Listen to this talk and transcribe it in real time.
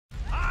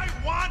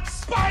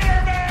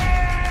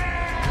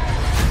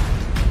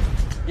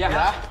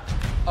Yeah?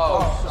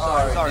 Oh,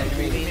 sorry. Did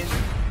you mean?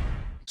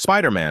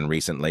 Spider-Man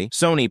recently,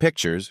 Sony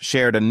Pictures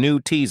shared a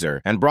new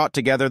teaser and brought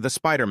together the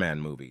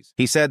Spider-Man movies.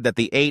 He said that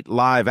the 8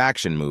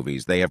 live-action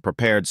movies they have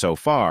prepared so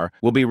far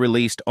will be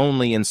released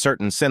only in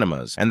certain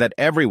cinemas, and that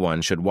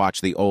everyone should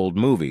watch the old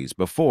movies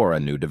before a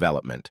new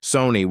development.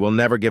 Sony will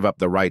never give up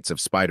the rights of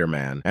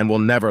Spider-Man and will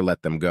never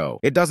let them go.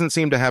 It doesn't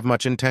seem to have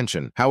much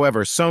intention.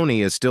 However,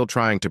 Sony is still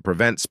trying to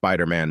prevent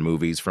Spider-Man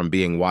movies from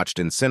being watched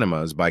in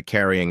cinemas by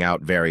carrying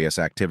out various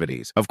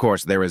activities. Of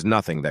course, there is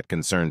nothing that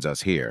concerns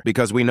us here,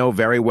 because we know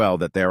very well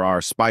that there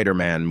are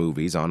Spider-Man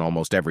movies on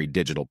almost every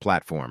digital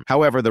platform.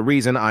 However, the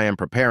reason I am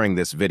preparing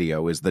this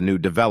video is the new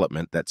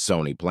development that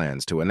Sony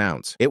plans to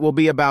announce. It will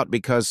be about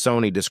because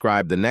Sony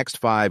described the next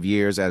 5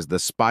 years as the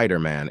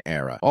Spider-Man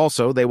era.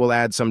 Also, they will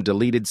add some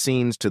deleted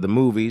scenes to the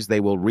movies they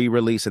will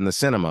re-release in the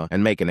cinema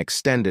and make an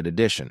extended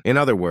edition. In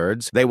other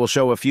words, they will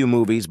show a few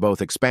movies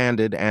both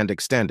expanded and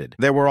extended.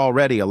 There were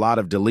already a lot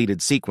of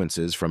deleted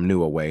sequences from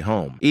No Way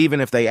Home. Even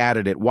if they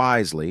added it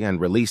wisely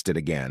and released it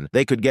again,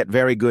 they could get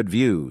very good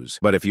views.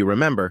 But if you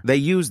remember, they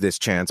used this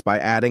chance by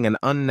adding an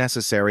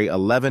unnecessary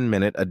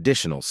 11-minute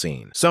additional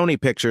scene. Sony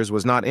Pictures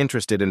was not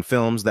interested in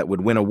films that would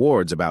win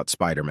awards about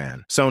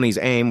Spider-Man. Sony's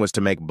aim was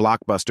to make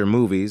blockbuster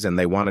movies, and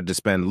they wanted to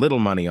spend little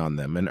money on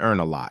them and earn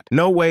a lot.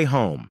 No Way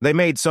Home. They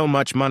made so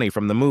much money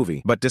from the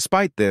movie, but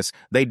despite this,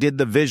 they did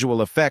the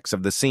visual effects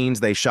of the scenes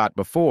they shot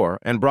before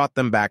and brought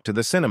them back to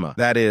the cinema.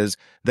 That is,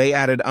 they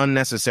added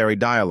unnecessary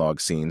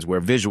dialogue scenes where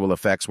visual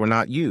effects were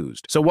not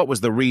used. So what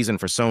was the reason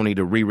for Sony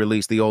to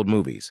re-release the old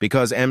movies?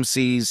 Because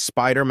MC's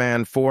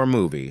Spider-Man 4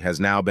 movie has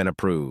now been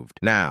approved.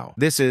 Now,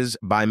 this is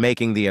by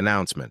making the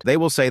announcement. They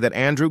will say that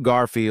Andrew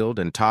Garfield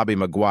and Tobey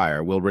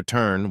Maguire will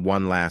return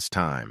one last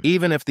time.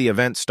 Even if the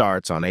event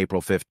starts on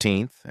April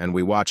 15th and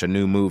we watch a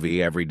new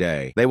movie every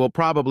day, they will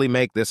probably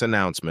make this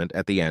announcement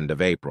at the end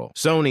of April.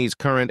 Sony's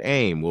current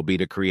aim will be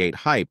to create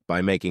hype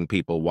by making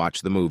people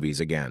watch the movies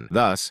again.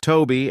 Thus,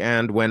 Tobey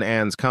and when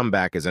Anne's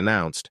comeback is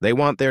announced, they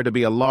want there to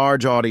be a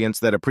large audience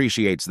that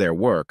appreciates their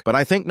work, but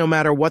I think no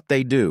matter what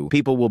they do,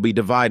 people will be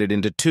divided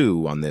into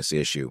two on this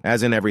issue,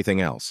 as in everything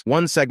else.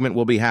 One segment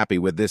will be happy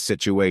with this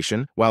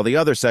situation, while the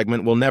other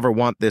segment will never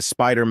want this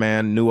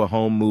Spider-Man No Way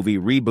Home movie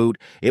reboot.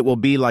 It will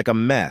be like a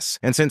mess,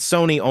 and since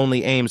Sony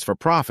only aims for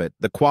profit,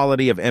 the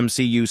quality of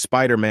MCU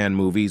Spider-Man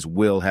movies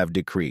will have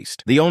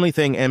decreased. The only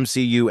thing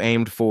MCU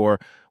aimed for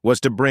was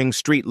to bring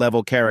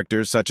street-level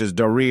characters such as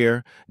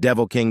Dareer,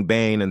 Devil King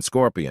Bane, and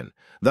Scorpion.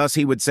 Thus,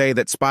 he would say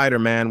that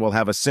Spider-Man will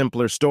have a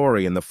simpler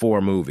story in the 4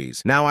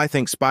 movies. Now, I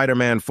think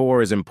Spider-Man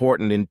 4 is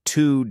important in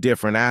 2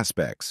 different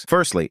aspects.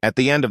 Firstly, at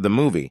the end of the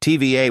movie,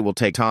 TVA will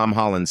take Tom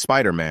Holland's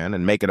Spider-Man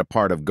and make it a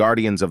part of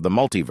Guardians of the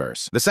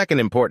Multiverse. The second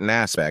important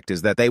aspect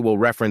is that they will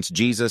reference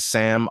Jesus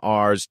Sam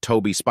R's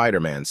Tobey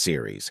Spider-Man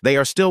series. They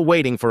are still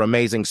waiting for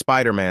Amazing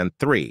Spider-Man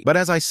 3, but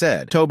as I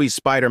said, Tobey's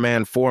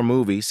Spider-Man 4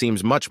 movie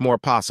seems much more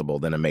possible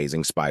than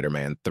Amazing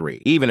Spider-Man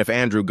 3. Even if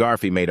Andrew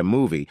Garfield made a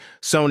movie,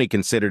 Sony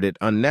considered it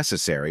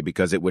unnecessary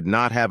because it would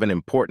not have an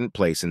important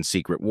place in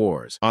Secret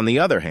Wars. On the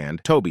other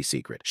hand, Tobey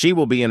Secret. She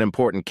will be an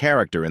important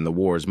character in the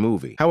Wars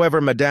movie. However,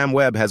 Madame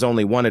Web has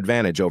only one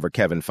advantage over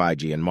Kevin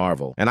Feige and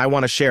Marvel, and I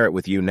want to share it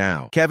with you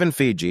now. Kevin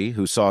Feige,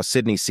 who saw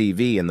Sydney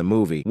CV in the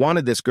movie,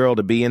 wanted this girl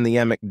to be in the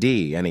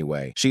McD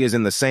anyway. She is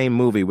in the same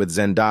movie with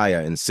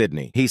Zendaya and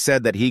Sydney. He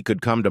said that he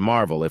could come to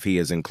Marvel if he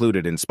is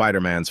included in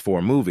Spider-Man's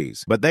 4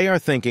 movies, but they are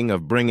thinking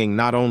of bringing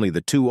not only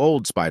the 2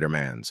 old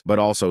Spider-Mans, but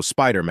also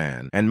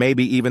Spider-Man, and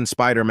maybe even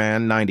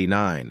Spider-Man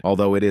 99.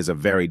 Although it is a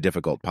very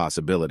difficult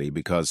possibility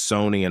because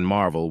Sony and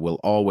Marvel will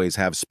always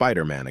have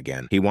Spider-Man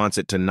again. He wants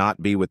it to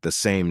not be with the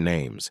same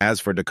names. As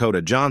for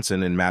Dakota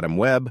Johnson in Madame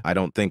Web, I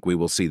don't think we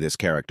will see this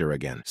character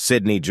again.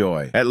 Sidney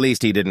Joy. At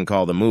least he didn't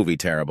call the movie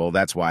terrible,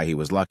 that's why he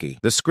was lucky.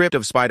 The script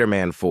of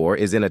Spider-Man 4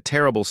 is in a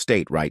terrible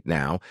state right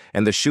now,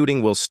 and the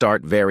shooting will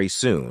start very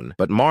soon.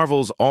 But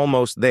Marvel's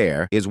almost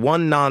there is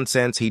one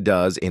nonsense he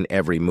does in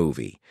every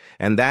movie,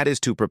 and that is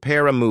to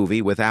prepare a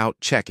movie without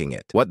checking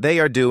it. What they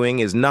are doing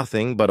is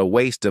nothing but a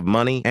waste of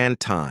money and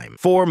time.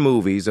 4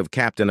 movies of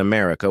Captain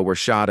America were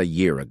shot a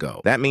year ago.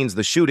 That means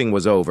the shooting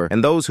was over,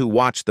 and those who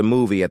watched the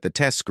movie at the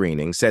test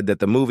screening said that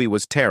the movie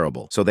was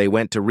terrible, so they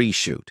went to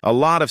reshoot. A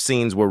lot of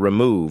scenes were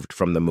removed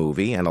from the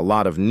movie, and a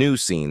lot of new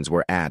scenes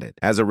were added.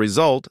 As a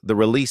result, the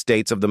release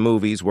dates of the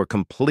movies were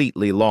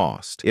completely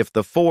lost. If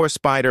the 4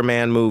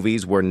 Spider-Man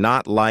movies were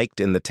not liked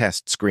in the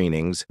test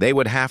screenings, they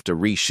would have to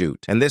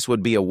reshoot, and this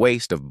would be a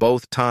waste of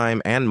both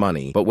time and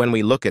money. But when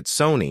we look at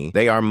Sony,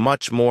 they are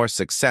much more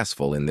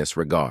successful in this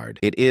regard.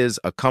 It is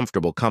a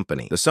comfortable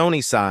company. The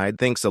Sony side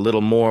thinks a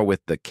little more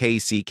with the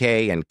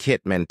KCK and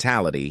KIT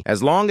mentality.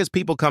 As long as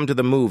people come to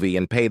the movie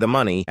and pay the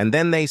money, and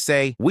then they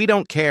say, we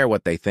don't care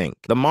what they think.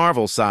 The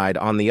Marvel side,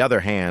 on the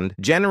other hand,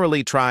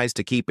 generally tries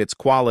to keep its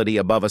quality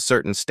above a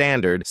certain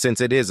standard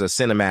since it is a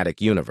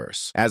cinematic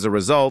universe. As a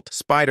result,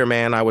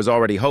 Spider-Man, I was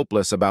already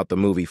hopeless about the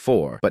movie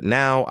 4, but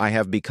now I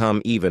have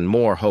become even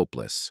more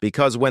hopeless.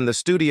 Because when when the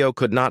studio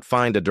could not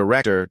find a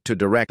director to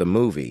direct the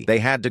movie, they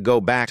had to go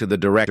back to the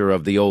director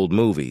of the old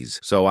movies.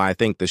 So I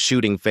think the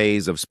shooting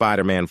phase of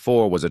Spider-Man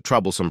 4 was a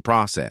troublesome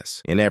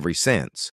process, in every sense.